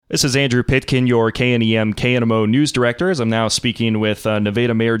This is Andrew Pitkin, your KNEM KNMO news director, as I'm now speaking with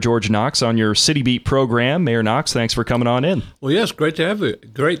Nevada Mayor George Knox on your City Beat program. Mayor Knox, thanks for coming on in. Well, yes, great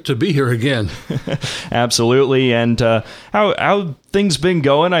to be here again. Absolutely. And how things been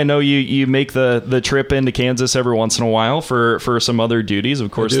going? I know you make the trip into Kansas every once in a while for some other duties.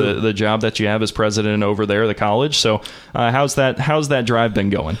 Of course, the job that you have as president over there, the college. So how's that drive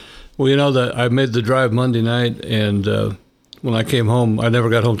been going? Well, you know, I made the drive Monday night, and when I came home, I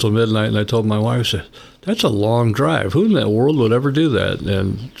never got home till midnight, and I told my wife, I said, that's a long drive. Who in that world would ever do that?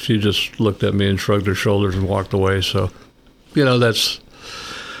 And she just looked at me and shrugged her shoulders and walked away. So, you know, that's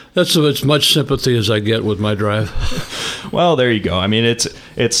as much sympathy as I get with my drive. Well, there you go. I mean,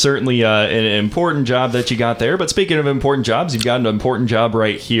 it's certainly an important job that you got there. But speaking of important jobs, you've got an important job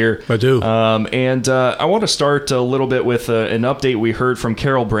right here. I do. And I want to start a little bit with an update we heard from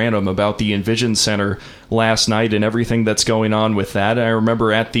Carol Branham about the Envision Center last night and everything that's going on with that. I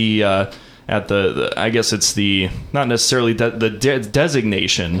remember at the I guess it's the not necessarily the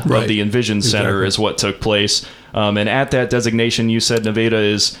designation right. of the Envision Center is what took place. And at that designation, you said Nevada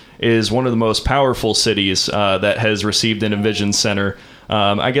is one of the most powerful cities that has received an Envision Center.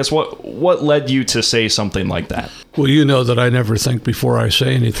 I guess what led you to say something like that? Well, you know that I never think before I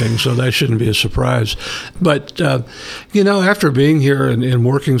say anything, so that shouldn't be a surprise. But, you know, after being here and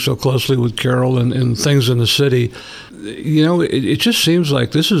working so closely with Carol and things in the city, you know, it just seems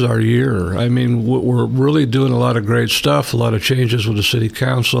like this is our year. I mean, we're really doing a lot of great stuff, a lot of changes with the city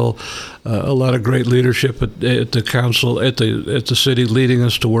council, a lot of great leadership at the council, at the city, leading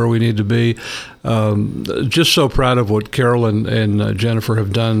us to where we need to be. Just so proud of what Carol and Jennifer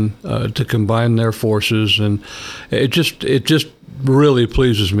have done to combine their forces, and it just really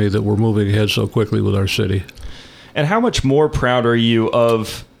pleases me that we're moving ahead so quickly with our city. And how much more proud are you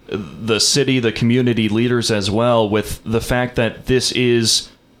of the city, the community leaders as well, with the fact that this is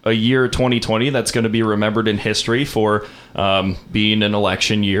a year 2020 that's going to be remembered in history for being an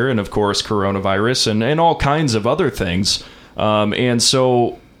election year, and of course coronavirus and all kinds of other things. And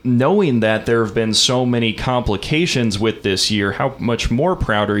so knowing that there have been so many complications with this year, how much more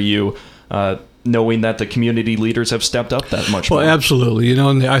proud are you knowing that the community leaders have stepped up that much more? Well, absolutely. You know,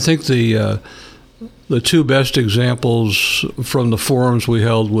 and I think the two best examples from the forums we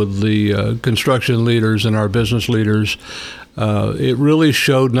held with the construction leaders and our business leaders, it really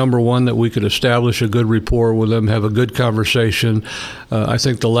showed, number one, that we could establish a good rapport with them, have a good conversation. I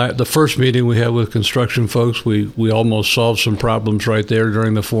think the first meeting we had with construction folks, we almost solved some problems right there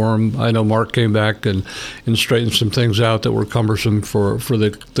during the forum. I know Mark came back and straightened some things out that were cumbersome for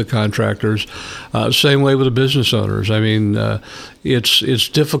the contractors. Same way with the business owners. I mean, it's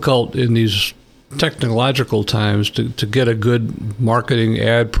difficult in these technological times to get a good marketing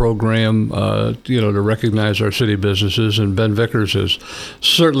ad program, to recognize our city businesses, and Ben Vickers has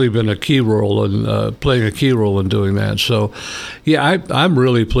certainly been a key role in playing a key role in doing that. So, yeah, I'm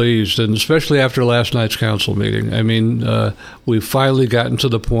really pleased, and especially after last night's council meeting. I mean, we've finally gotten to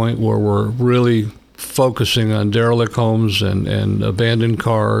the point where we're really focusing on derelict homes and abandoned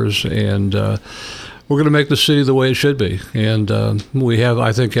cars, and we're going to make the city the way it should be. And we have,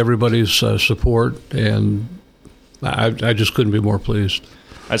 I think, everybody's support, and I just couldn't be more pleased.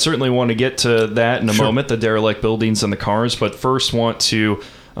 I certainly want to get to that in a moment, the derelict buildings and the cars, but first want to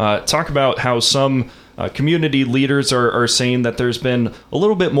talk about how some community leaders are saying that there's been a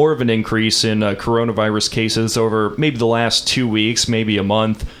little bit more of an increase in coronavirus cases over maybe the last 2 weeks, maybe a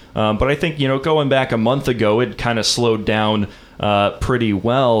month. But I think, going back a month ago, it kind of slowed down pretty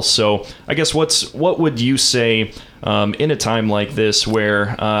well. So I guess what would you say in a time like this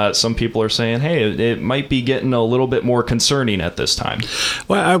where some people are saying, hey, it might be getting a little bit more concerning at this time?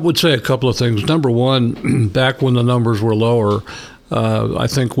 Well, I would say a couple of things. Number one, back when the numbers were lower, I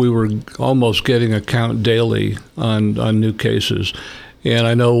think we were almost getting a count daily on new cases. And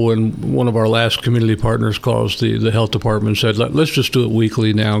I know when one of our last community partners calls the health department and said, let's just do it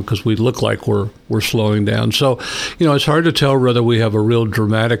weekly now because we look like we're slowing down. So, it's hard to tell whether we have a real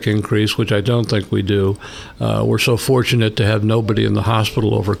dramatic increase, which I don't think we do. We're so fortunate to have nobody in the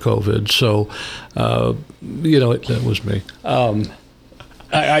hospital over COVID. So, that was me.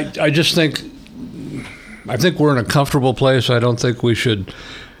 I just think we're in a comfortable place. I don't think we should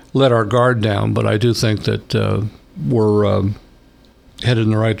let our guard down, but I do think that we're headed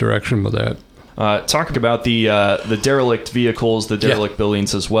in the right direction with that. Talking about the derelict vehicles, the derelict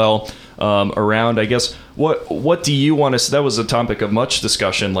buildings as well around, I guess, what do you want to, that was a topic of much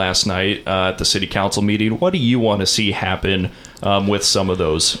discussion last night at the city council meeting. What do you want to see happen with some of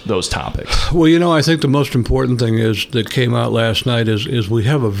those topics? Well, I think the most important thing that came out last night is we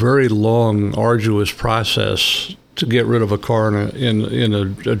have a very long, arduous process to get rid of a car in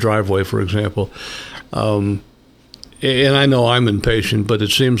a driveway, for example. And I know I'm impatient, but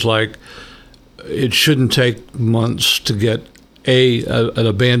it seems like it shouldn't take months to get an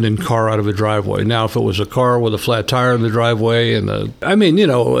abandoned car out of a driveway. Now, if it was a car with a flat tire in the driveway,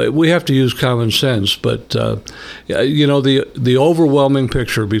 we have to use common sense. But the overwhelming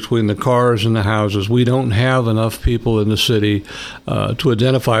picture between the cars and the houses, we don't have enough people in the city to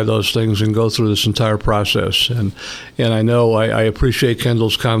identify those things and go through this entire process. And I know I appreciate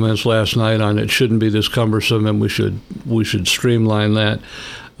Kendall's comments last night on it shouldn't be this cumbersome, and we should streamline that.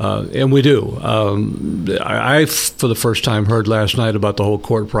 And we do. I, for the first time, heard last night about the whole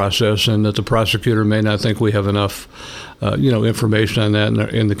court process, and that the prosecutor may not think we have enough, information on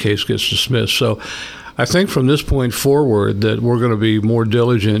that, and the case gets dismissed. So I think from this point forward that we're going to be more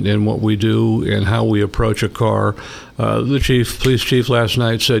diligent in what we do and how we approach a car. The police chief last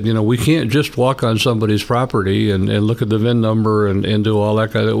night said, we can't just walk on somebody's property and look at the VIN number and do all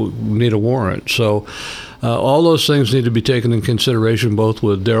that kind of, we need a warrant. So all those things need to be taken in consideration, both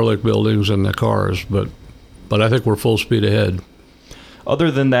with derelict buildings and the cars. But I think we're full speed ahead. Other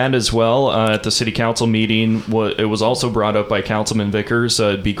than that as well, at the city council meeting, it was also brought up by Councilman Vickers.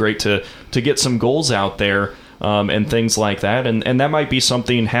 It'd be great to get some goals out there and things like that. And that might be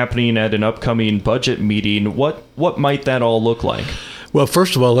something happening at an upcoming budget meeting. What might that all look like? Well,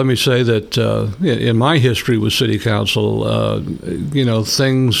 first of all, let me say that in my history with City Council,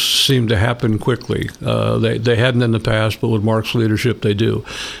 things seem to happen quickly. They hadn't in the past, but with Mark's leadership, they do.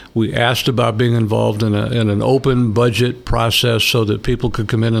 We asked about being involved in an open budget process so that people could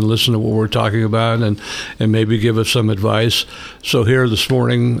come in and listen to what we're talking about and maybe give us some advice. So here this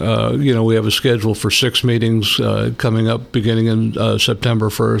morning, we have a schedule for 6 meetings coming up beginning in September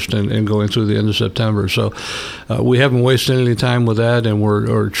 1st and going through the end of September. So we haven't wasted any time with that, and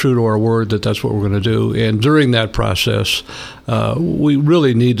we're true to our word that that's what we're going to do. And during that process, we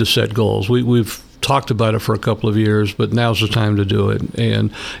really need to set goals. We've talked about it for a couple of years, but now's the time to do it.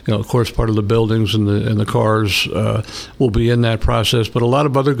 And of course, part of the buildings and the cars will be in that process, but a lot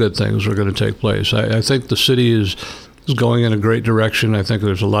of other good things are going to take place. I think the city is going in a great direction. I think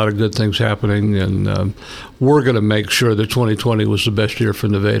there's a lot of good things happening, and we're going to make sure that 2020 was the best year for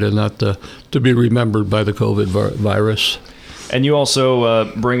Nevada, not to be remembered by the COVID virus. And you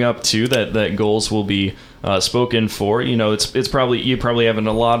also bring up too that goals will be spoken for. It's probably you haven't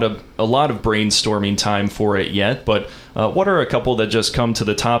a lot of brainstorming time for it yet. But what are a couple that just come to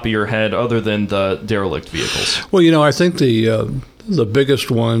the top of your head other than the derelict vehicles? Well, I think the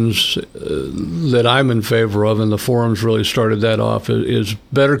biggest ones that I'm in favor of, and the forums really started that off, is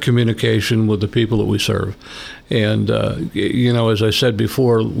better communication with the people that we serve. And, as I said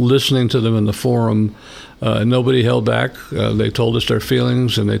before, listening to them in the forum, nobody held back. They told us their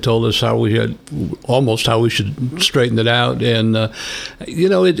feelings, and they told us how we should straighten it out. And,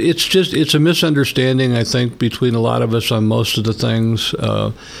 it's a misunderstanding, I think, between a lot of us on most of the things.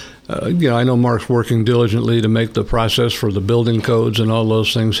 I know Mark's working diligently to make the process for the building codes and all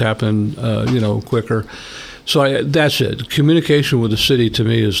those things happen, quicker. So that's it. Communication with the city, to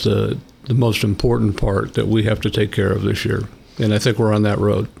me, is the most important part that we have to take care of this year. And I think we're on that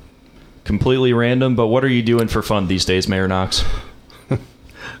road. Completely random, but what are you doing for fun these days, Mayor Knox?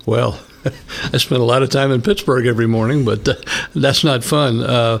 Well, I spend a lot of time in Pittsburgh every morning, but that's not fun.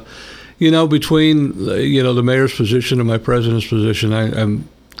 Between the mayor's position and my president's position, I'm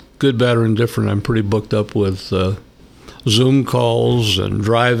good, bad, or indifferent. I'm pretty booked up with Zoom calls and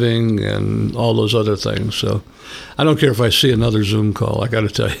driving and all those other things. So I don't care if I see another Zoom call, I got to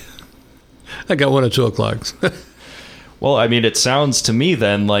tell you. I got one at 2 o'clock. Well, it sounds to me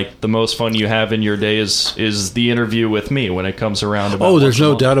then like the most fun you have in your day is the interview with me when it comes around. There's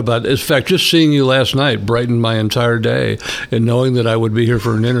no doubt about it. In fact, just seeing you last night brightened my entire day, and knowing that I would be here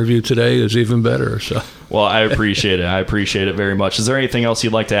for an interview today is even better. So. Well, I appreciate it. I appreciate it very much. Is there anything else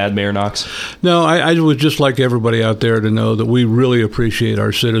you'd like to add, Mayor Knox? No, I would just like everybody out there to know that we really appreciate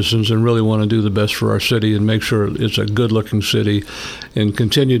our citizens and really want to do the best for our city and make sure it's a good-looking city and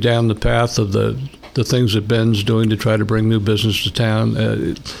continue down the path of the things that Ben's doing to try to bring new business to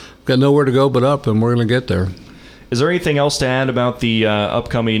town. Got nowhere to go but up, and we're going to get there. Is there anything else to add about the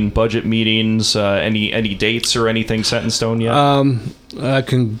upcoming budget meetings? Any dates or anything set in stone yet? I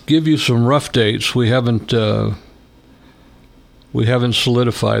can give you some rough dates. We haven't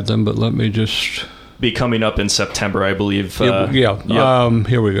solidified them, but let me just be coming up in September, I believe. Yep.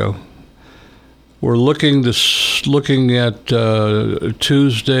 Here we go. We're looking at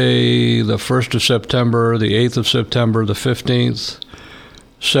Tuesday, the 1st of September, the 8th of September, the 15th,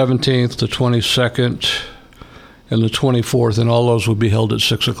 17th, the 22nd, and the 24th, and all those will be held at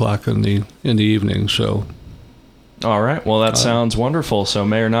 6 o'clock in the evening. So All right. Well, that sounds wonderful. So,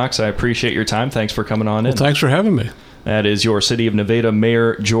 Mayor Knox, I appreciate your time. Thanks for coming on in. Well, thanks for having me. That is your City of Nevada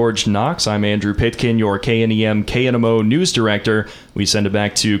Mayor George Knox. I'm Andrew Pitkin, your KNEM KNMO News Director. We send it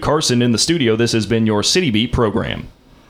back to Carson in the studio. This has been your City Beat program.